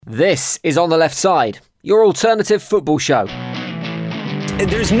This is On the Left Side, your alternative football show.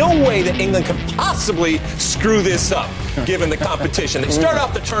 There's no way that England could possibly screw this up, given the competition. They start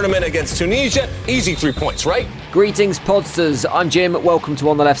off the tournament against Tunisia, easy 3 points, right? Greetings, podsters. I'm Jim. Welcome to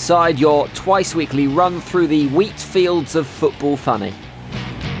On the Left Side, your twice-weekly run through the wheat fields of football funny.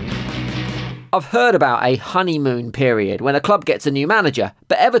 I've heard about a honeymoon period when a club gets a new manager,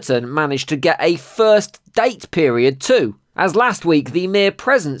 but Everton managed to get a first date period too. As last week, the mere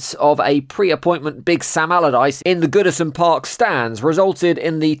presence of a pre-appointment Big Sam Allardyce in the Goodison Park stands resulted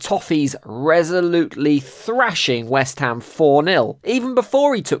in the Toffees resolutely thrashing West Ham 4-0, even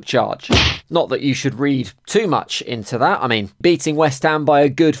before he took charge. Not that you should read too much into that. I mean, beating West Ham by a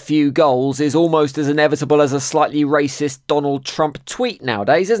good few goals is almost as inevitable as a slightly racist Donald Trump tweet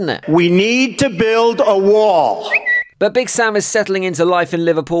nowadays, isn't it? We need to build a wall. But Big Sam is settling into life in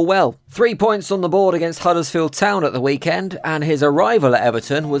Liverpool well. 3 points on the board against Huddersfield Town at the weekend, and his arrival at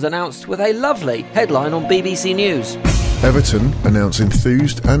Everton was announced with a lovely headline on BBC News. Everton announce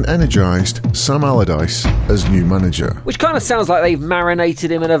enthused and energised Sam Allardyce as new manager. Which kind of sounds like they've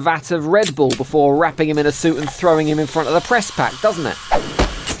marinated him in a vat of Red Bull before wrapping him in a suit and throwing him in front of the press pack, doesn't it?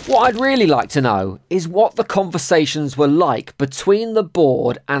 What I'd really like to know is what the conversations were like between the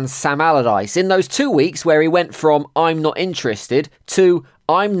board and Sam Allardyce in those 2 weeks where he went from "I'm not interested" to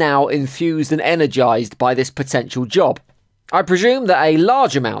 "I'm now enthused and energised by this potential job." I presume that a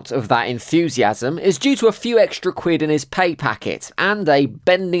large amount of that enthusiasm is due to a few extra quid in his pay packet and a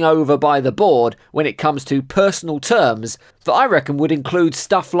bending over by the board when it comes to personal terms that I reckon would include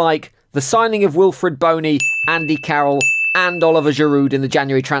stuff like the signing of Wilfred Boney, Andy Carroll and Oliver Giroud in the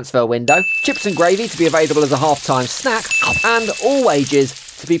January transfer window, chips and gravy to be available as a half-time snack, and all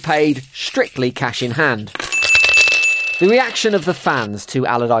wages to be paid strictly cash in hand. The reaction of the fans to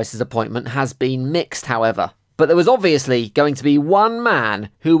Allardyce's appointment has been mixed, however. But there was obviously going to be one man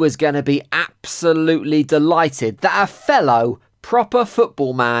who was going to be absolutely delighted that a fellow proper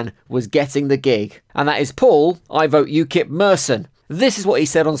football man was getting the gig. And that is Paul, I vote UKIP Merson. This is what he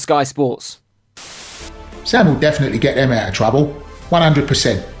said on Sky Sports. Sam will definitely get them out of trouble,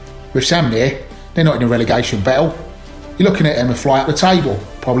 100%. With Sam there, they're not in a relegation battle. You're looking at them and fly up the table,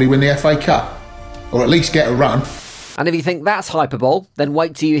 probably win the FA Cup, or at least get a run. And if you think that's hyperbole, then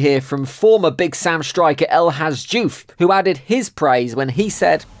wait till you hear from former Big Sam striker El Hadji Diouf, who added his praise when he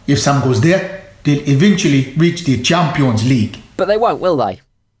said, "If Sam goes there, they'll eventually reach the Champions League." But they won't, will they?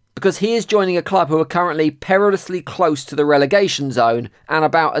 Because he is joining a club who are currently perilously close to the relegation zone and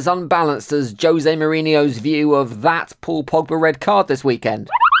about as unbalanced as Jose Mourinho's view of that Paul Pogba red card this weekend.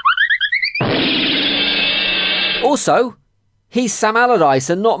 Also, he's Sam Allardyce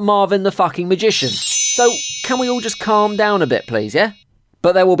and not Marvin the fucking magician. So can we all just calm down a bit, please, yeah?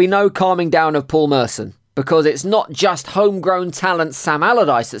 But there will be no calming down of Paul Merson, because it's not just homegrown talent Sam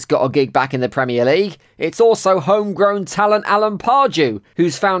Allardyce that's got a gig back in the Premier League, it's also homegrown talent Alan Pardew,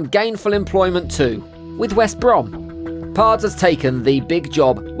 who's found gainful employment too, with West Brom. Pards has taken the big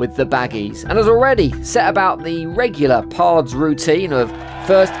job with the Baggies and has already set about the regular Pards routine of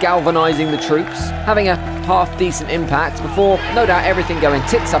first galvanising the troops, having a half-decent impact before no doubt everything going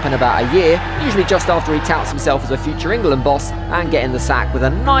tits up in about a year, usually just after he touts himself as a future England boss, and getting the sack with a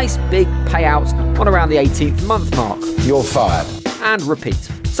nice big payout on around the 18th month mark. You're fired. And repeat.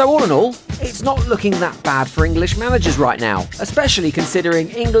 So all in all, it's not looking that bad for English managers right now, especially considering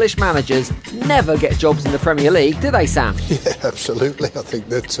English managers never get jobs in the Premier League, do they, Sam? Yeah, absolutely. I think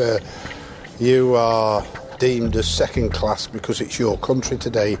that you are deemed as second class because it's your country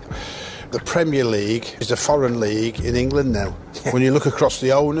today. The Premier League is a foreign league in England now. When you look across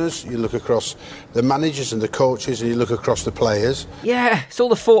the owners, you look across the managers and the coaches, and you look across the players. Yeah, it's all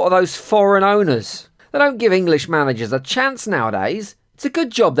the fault of those foreign owners. They don't give English managers a chance nowadays. It's a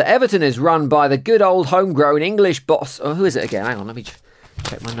good job that Everton is run by the good old homegrown English boss. Oh, who is it again? Hang on, let me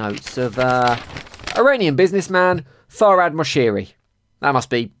check my notes. Of Iranian businessman Farhad Moshiri. That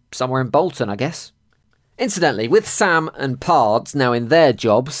must be somewhere in Bolton, I guess. Incidentally, with Sam and Pards now in their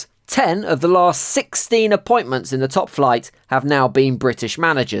jobs, 10 of the last 16 appointments in the top flight have now been British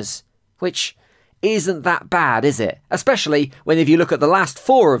managers. Which isn't that bad, is it? Especially when if you look at the last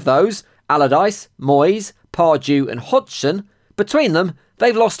 4 of those, Allardyce, Moyes, Pardew and Hodgson, between them,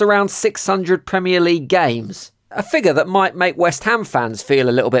 they've lost around 600 Premier League games. A figure that might make West Ham fans feel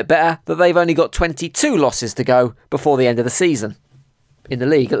a little bit better that they've only got 22 losses to go before the end of the season. In the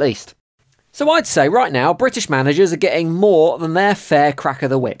league, at least. So I'd say right now, British managers are getting more than their fair crack of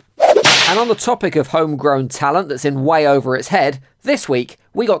the whip. And on the topic of homegrown talent that's in way over its head, this week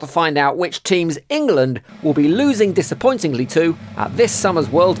we got to find out which teams England will be losing disappointingly to at this summer's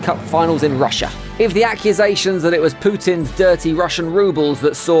World Cup finals in Russia. If the accusations that it was Putin's dirty Russian rubles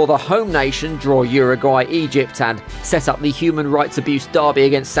that saw the home nation draw Uruguay, Egypt and set up the human rights abuse derby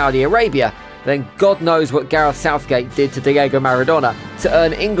against Saudi Arabia, then God knows what Gareth Southgate did to Diego Maradona to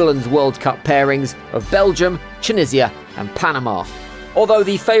earn England's World Cup pairings of Belgium, Tunisia and Panama. Although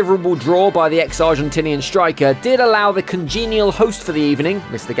the favourable draw by the ex-Argentinian striker did allow the congenial host for the evening,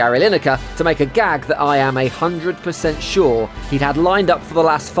 Mr. Gary Lineker, to make a gag that I am 100% sure he'd had lined up for the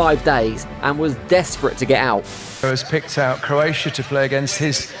last 5 days and was desperate to get out. Has picked out Croatia to play against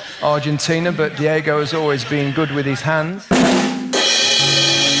his Argentina, but Diego has always been good with his hands.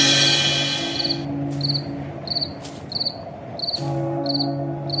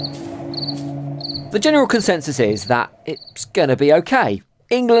 The general consensus is that it's going to be okay.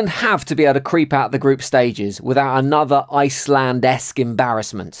 England have to be able to creep out the group stages without another Iceland-esque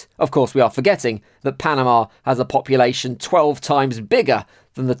embarrassment. Of course, we are forgetting that Panama has a population 12 times bigger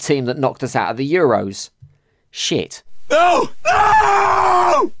than the team that knocked us out of the Euros. Shit. No!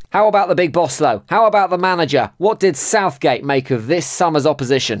 No! How about the big boss, though? How about the manager? What did Southgate make of this summer's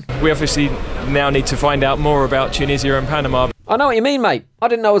opposition? We obviously now need to find out more about Tunisia and Panama. I know what you mean, mate. I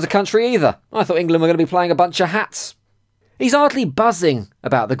didn't know it was a country either. I thought England were going to be playing a bunch of hats. He's hardly buzzing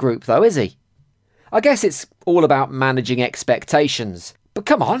about the group, though, is he? I guess it's all about managing expectations. But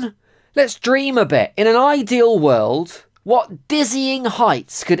come on, let's dream a bit. In an ideal world, what dizzying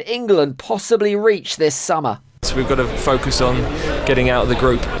heights could England possibly reach this summer? So we've got to focus on getting out of the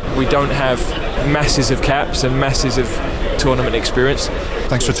group. We don't have masses of caps and masses of tournament experience.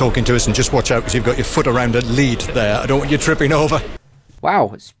 Thanks for talking to us, and just watch out because you've got your foot around a lead there. I don't want you tripping over.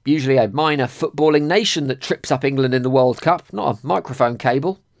 Wow, it's usually a minor footballing nation that trips up England in the World Cup, not a microphone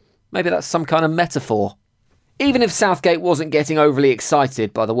cable. Maybe that's some kind of metaphor. Even if Southgate wasn't getting overly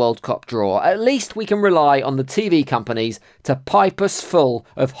excited by the World Cup draw, at least we can rely on the TV companies to pipe us full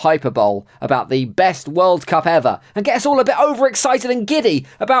of hyperbole about the best World Cup ever and get us all a bit overexcited and giddy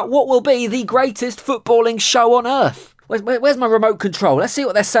about what will be the greatest footballing show on earth. Where's my remote control? Let's see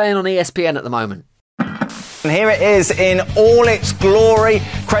what they're saying on ESPN at the moment. And here it is in all its glory.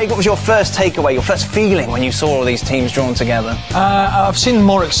 Craig, what was your first takeaway, your first feeling when you saw all these teams drawn together? I've seen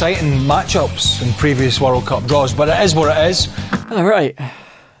more exciting matchups in previous World Cup draws, but it is what it is. All right.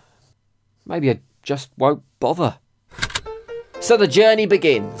 Maybe I just won't bother. So the journey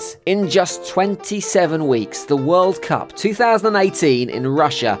begins. In just 27 weeks, the World Cup 2018 in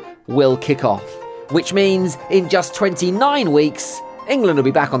Russia will kick off, which means in just 29 weeks, England will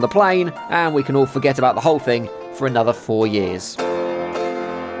be back on the plane and we can all forget about the whole thing for another 4 years.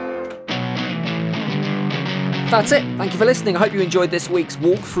 That's it. Thank you for listening. I hope you enjoyed this week's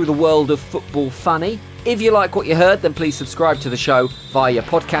walk through the world of football funny. If you like what you heard, then please subscribe to the show via your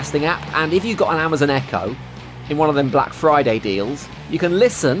podcasting app. And if you've got an Amazon Echo, in one of them Black Friday deals, you can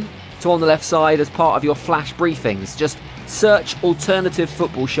listen to On the Left Side as part of your flash briefings. Just search Alternative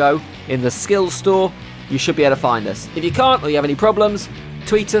Football Show in the Skills Store. You should be able to find us. If you can't or you have any problems,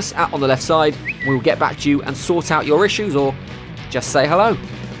 tweet us at On the Left Side. We'll get back to you and sort out your issues, or just say hello.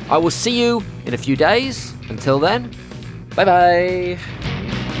 I will see you in a few days. Until then, bye-bye.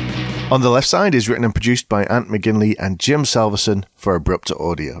 On the Left Side is written and produced by Ant McGinley and Jim Salverson for Abrupta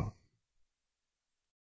Audio.